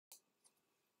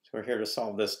So we're here to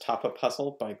solve this Tapa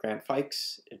puzzle by Grant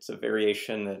Fikes. It's a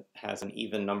variation that has an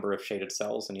even number of shaded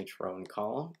cells in each row and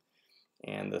column.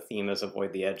 And the theme is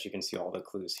avoid the edge. You can see all the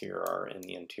clues here are in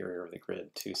the interior of the grid,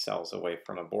 2 cells away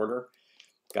from a border.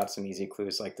 Got some easy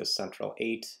clues like this central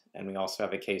 8, and we also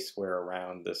have a case where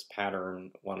around this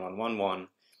pattern 1111,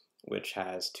 which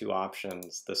has 2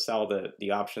 options,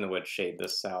 the option that would shade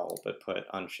this cell but put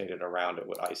unshaded around it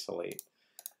would isolate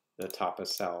the Tapa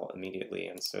cell immediately,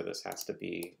 and so this has to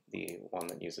be the one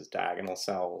that uses diagonal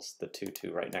cells. The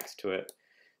 2 right next to it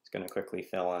is going to quickly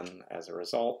fill in as a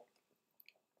result.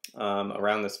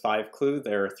 Around this 5 clue,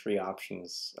 there are 3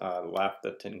 options left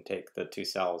that can take the 2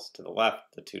 cells to the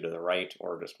left, the 2 to the right,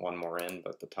 or just one more in,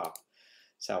 but the top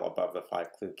cell above the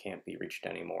 5 clue can't be reached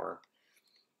anymore.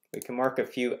 We can mark a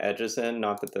few edges in,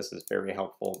 not that this is very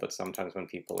helpful, but sometimes when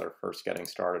people are first getting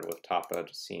started with Tapa,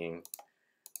 just seeing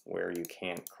where you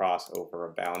can't cross over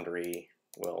a boundary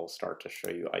will start to show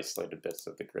you isolated bits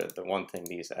of the grid. The one thing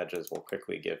these edges will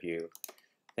quickly give you,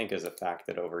 I think, is the fact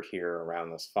that over here around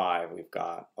this 5 we've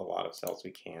got a lot of cells we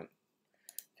can't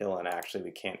fill in. Actually, we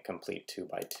can't complete 2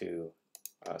 by 2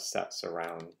 sets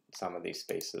around some of these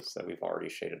spaces that we've already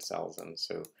shaded cells in.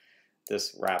 So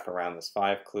this wrap around this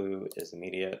 5 clue is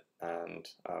immediate and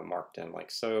marked in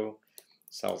like so.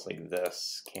 Cells like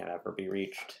this can't ever be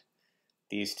reached.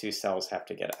 These 2 cells have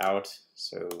to get out,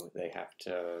 so they have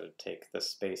to take this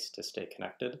space to stay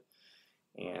connected.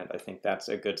 And I think that's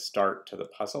a good start to the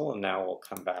puzzle, and now we'll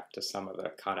come back to some of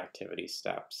the connectivity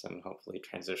steps and hopefully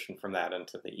transition from that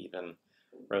into the even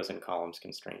rows and columns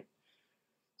constraint.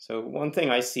 So one thing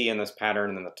I see in this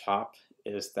pattern in the top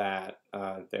is that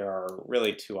there are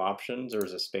really 2 options.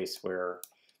 There's a space where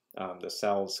the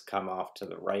cells come off to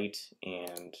the right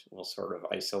and will sort of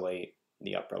isolate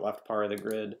the upper left part of the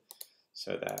grid,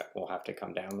 so that we'll have to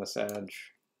come down this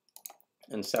edge.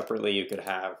 And separately, you could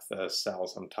have the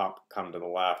cells on top come to the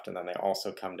left, and then they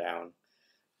also come down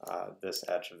this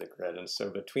edge of the grid. And so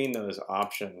between those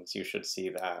options, you should see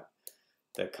that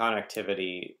the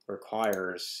connectivity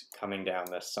requires coming down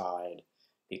this side,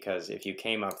 because if you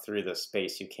came up through this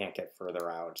space, you can't get further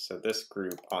out. So this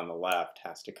group on the left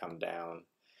has to come down.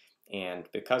 And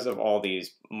because of all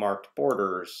these marked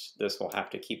borders, this will have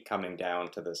to keep coming down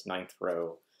to this 9th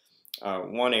row.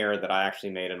 One error that I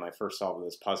actually made in my first solve of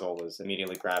this puzzle was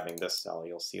immediately grabbing this cell.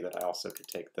 You'll see that I also could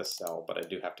take this cell, but I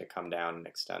do have to come down and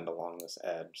extend along this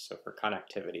edge. So for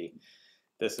connectivity,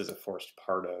 this is a forced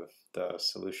part of the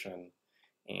solution.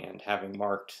 And having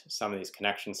marked some of these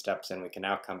connection steps in, we can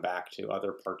now come back to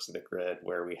other parts of the grid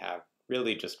where we have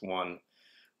really just one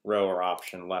row or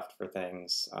option left for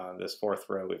things. This 4th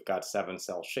row, we've got 7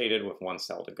 cells shaded with 1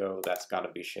 cell to go. That's got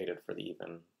to be shaded for the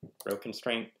even row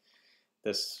constraint.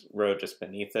 This row just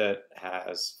beneath it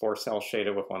has 4 cells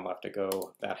shaded with 1 left to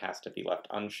go. That has to be left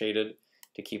unshaded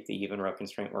to keep the even row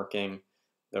constraint working.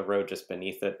 The row just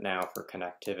beneath it now for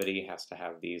connectivity has to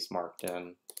have these marked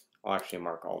in. I'll actually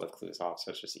mark all the clues off so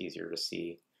it's just easier to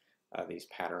see these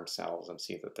pattern cells and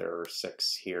see that there are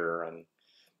 6 here, and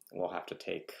we'll have to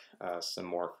take some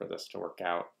more for this to work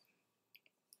out.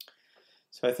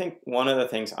 So I think one of the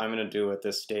things I'm going to do at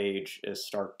this stage is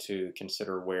start to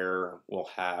consider where we'll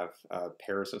have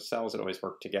pairs of cells that always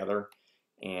work together.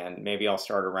 And maybe I'll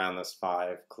start around this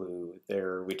 5 clue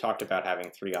there. We talked about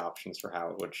having 3 options for how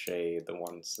it would shade the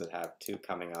ones that have 2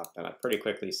 coming up. And I pretty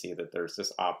quickly see that there's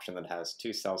this option that has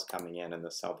 2 cells coming in and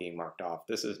the cell being marked off.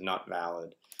 This is not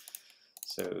valid.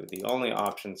 So the only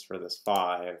options for this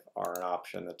 5 are an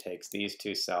option that takes these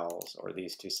 2 cells or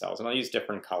these 2 cells. And I'll use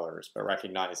different colors, but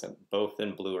recognize that both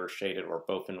in blue are shaded or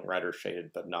both in red are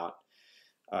shaded, but not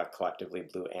collectively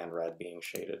blue and red being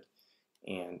shaded.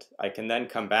 And I can then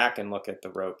come back and look at the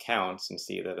row counts and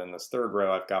see that in this 3rd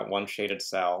row, I've got 1 shaded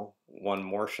cell, 1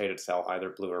 more shaded cell,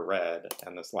 either blue or red,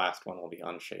 and this last one will be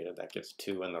unshaded. That gives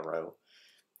 2 in the row.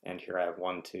 And here I have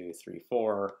 1, 2, 3,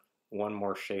 4, 1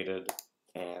 more shaded,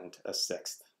 and a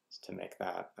 6th to make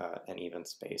that an even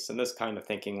space. And this kind of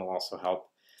thinking will also help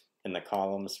in the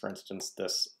columns. For instance,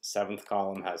 this 7th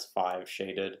column has 5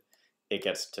 shaded. It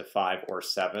gets to 5 or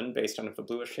 7 based on if the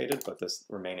blue is shaded, but this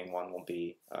remaining one will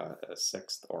be a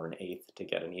 6th or an 8th to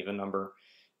get an even number.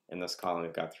 In this column,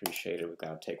 we've got 3 shaded. We've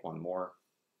got to take 1 more.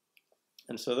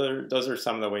 And so those are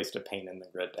some of the ways to paint in the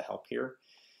grid to help here.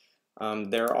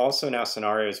 There are also now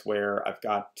scenarios where I've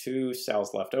got 2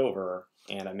 cells left over,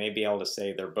 and I may be able to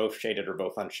say they're both shaded or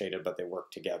both unshaded, but they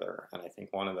work together. And I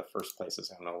think one of the first places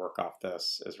I'm going to work off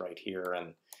this is right here.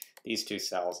 And these 2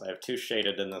 cells, I have 2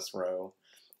 shaded in this row.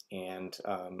 And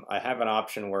I have an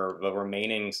option where the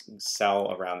remaining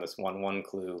cell around this 1, 1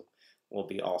 clue will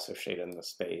be also shaded in the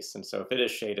space. And so if it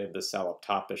is shaded, the cell up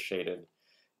top is shaded.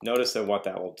 Notice that what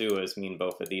that will do is mean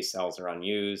both of these cells are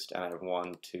unused, and I have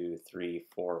 1, 2, 3,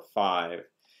 4, 5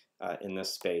 in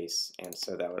this space, and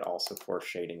so that would also force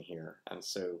shading here. And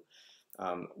so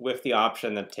with the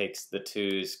option that takes the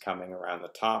 2's coming around the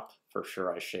top, for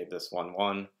sure I shade this 1,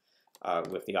 1.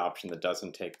 With the option that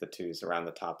doesn't take the 2's around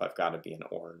the top, I've got to be in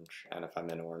orange. And if I'm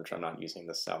in orange, I'm not using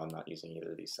this cell, I'm not using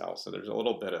either of these cells. So there's a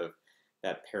little bit of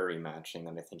that parity matching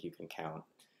that I think you can count.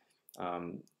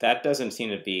 That doesn't seem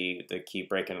to be the key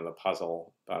break into the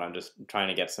puzzle, but I'm just trying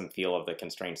to get some feel of the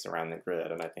constraints around the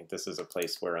grid. And I think this is a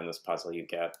place where in this puzzle you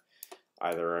get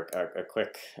either a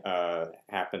quick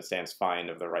happenstance find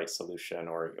of the right solution,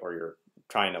 or you're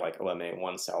trying to like eliminate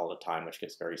one cell at a time, which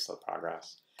gives very slow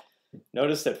progress.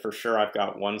 Notice that for sure I've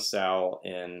got one cell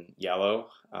in yellow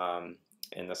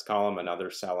in this column, another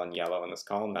cell in yellow in this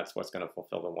column. That's what's going to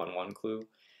fulfill the 1, 1 clue.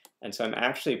 And so I'm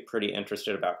actually pretty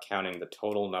interested about counting the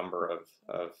total number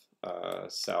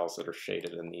of cells that are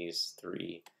shaded in these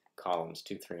 3 columns,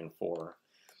 2, 3, and 4.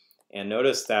 And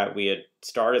notice that we had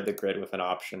started the grid with an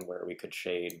option where we could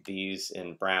shade these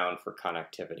in brown for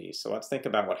connectivity. So let's think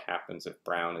about what happens if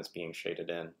brown is being shaded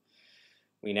in.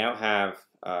 We now have,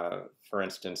 for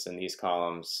instance, in these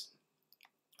columns,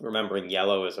 remembering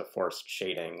yellow is a forced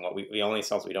shading. The only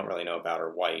cells we don't really know about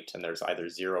are white, and there's either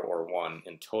 0 or 1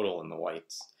 in total in the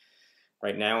whites.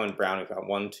 Right now in brown, we've got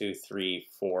 1, 2, 3,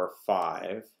 4,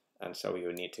 5, and so we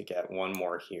would need to get one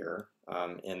more here.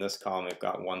 In this column, we've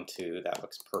got 1, 2, that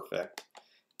looks perfect.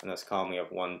 In this column, we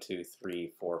have 1, 2,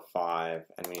 3, 4, 5,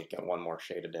 and we need to get one more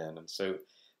shaded in. And so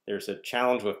there's a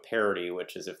challenge with parity,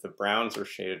 which is if the browns are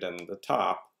shaded in the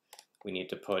top, we need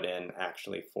to put in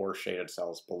actually 4 shaded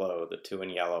cells below, the 2 in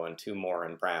yellow and 2 more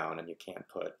in brown, and you can't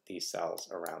put these cells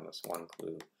around this 1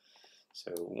 clue.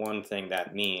 So one thing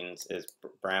that means is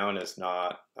brown is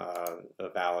not a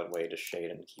valid way to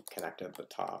shade and keep connected at the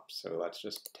top. So let's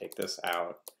just take this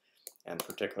out, and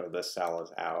particularly this cell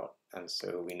is out, and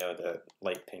so we know that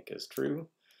light pink is true.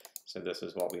 So this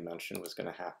is what we mentioned was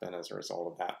going to happen as a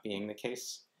result of that being the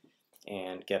case.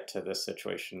 And get to this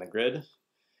situation in the grid.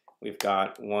 We've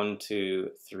got 1,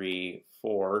 2, 3,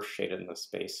 4 shaded in the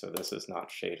space, so this is not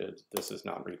shaded, this is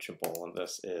not reachable, and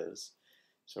this is.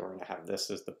 So we're going to have this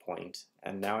as the point.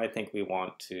 And now I think we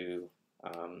want to,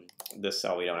 this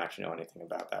cell we don't actually know anything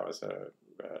about. That was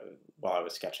while I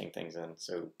was sketching things in.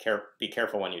 So be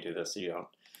careful when you do this so you don't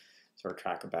sort of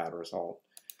track a bad result.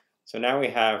 So now we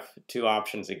have 2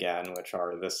 options again, which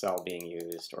are this cell being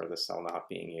used or this cell not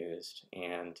being used.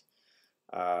 And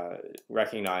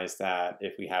recognize that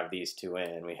if we have these 2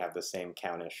 in, we have the same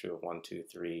count issue of 1, 2,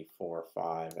 3, 4,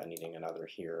 5, and needing another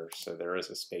here. So there is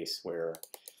a space where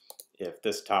if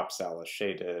this top cell is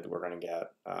shaded, we're going to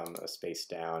get a space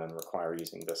down and require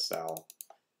using this cell.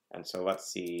 And so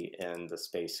let's see in the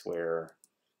space where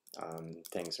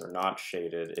things are not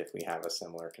shaded, if we have a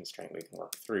similar constraint we can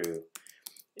work through.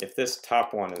 If this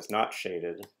top one is not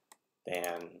shaded,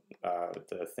 then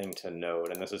the thing to note,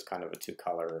 and this is kind of a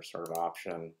 2-color sort of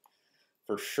option,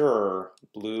 for sure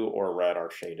blue or red are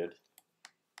shaded,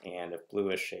 and if blue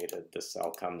is shaded, this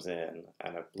cell comes in,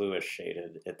 and if blue is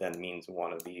shaded, it then means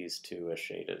one of these 2 is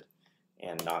shaded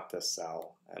and not this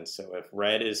cell. And so if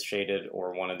red is shaded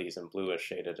or one of these in blue is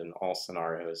shaded, in all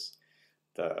scenarios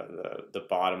the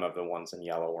bottom of the ones in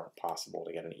yellow weren't possible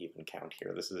to get an even count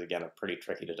here. This is again a pretty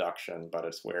tricky deduction, but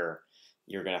it's where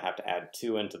you're going to have to add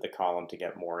 2 into the column to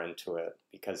get more into it,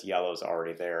 because yellow's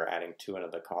already there. Adding 2 into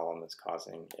the column is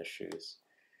causing issues.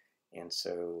 And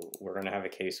so we're going to have a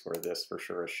case where this for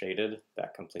sure is shaded.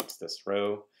 That completes this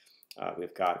row.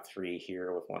 We've got 3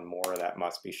 here with 1 more. That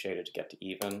must be shaded to get to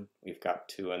even. We've got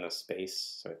 2 in the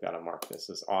space, so we've got to mark this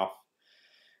as off.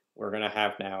 We're going to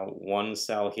have now 1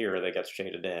 cell here that gets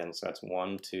shaded in, so that's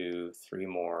 1, 2, 3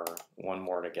 more, 1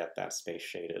 more to get that space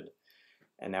shaded.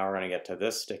 And now we're going to get to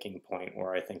this sticking point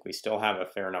where I think we still have a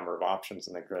fair number of options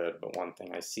in the grid, but one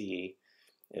thing I see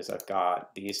is I've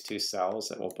got these 2 cells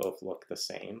that will both look the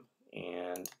same,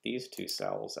 and these 2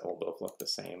 cells that will both look the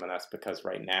same, and that's because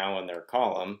right now in their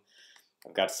column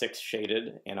I've got 6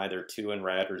 shaded and either 2 in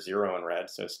red or 0 in red,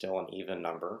 so still an even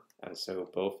number, and so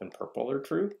both in purple are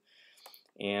true,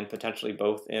 and potentially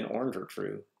both in orange are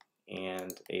true.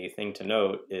 And a thing to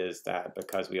note is that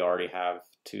because we already have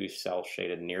 2 cells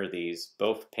shaded near these,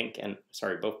 both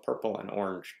purple and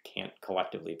orange can't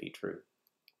collectively be true.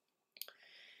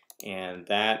 And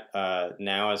that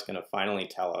now is going to finally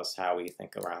tell us how we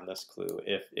think around this clue.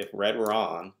 If red were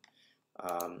on,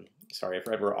 if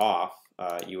red were off,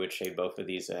 you would shade both of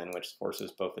these in, which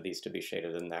forces both of these to be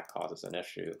shaded, and that causes an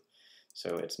issue.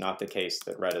 So it's not the case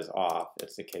that red is off,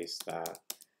 it's the case that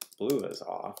blue is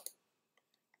off.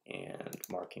 And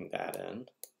marking that in,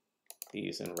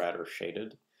 these in red are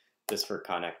shaded. this for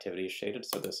connectivity is shaded,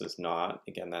 so this is not.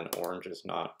 Again, then orange is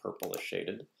not, purple is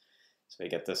shaded. So we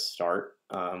get this start.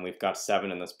 We've got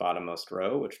 7 in this bottommost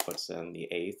row, which puts in the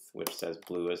 8th, which says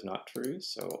blue is not true.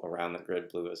 So around the grid,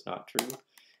 blue is not true.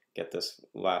 Get this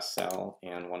last cell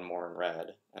and one more in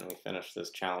red, and we finish this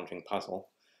challenging puzzle.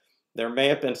 There may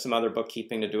have been some other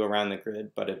bookkeeping to do around the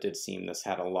grid, but it did seem this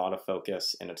had a lot of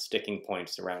focus in its sticking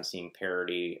points around seeing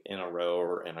parity in a row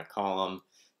or in a column,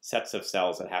 sets of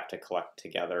cells that have to collect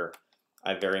together.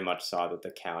 I very much saw that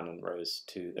the count in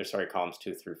columns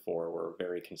 2 through 4 were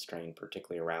very constrained,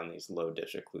 particularly around these low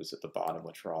digit clues at the bottom,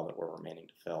 which were all that were remaining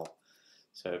to fill.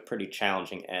 So a pretty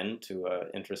challenging end to an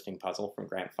interesting puzzle from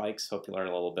Grant Fikes. Hope you learn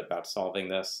a little bit about solving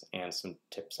this and some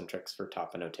tips and tricks for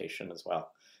Tapa notation as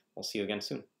well. We'll see you again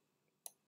soon.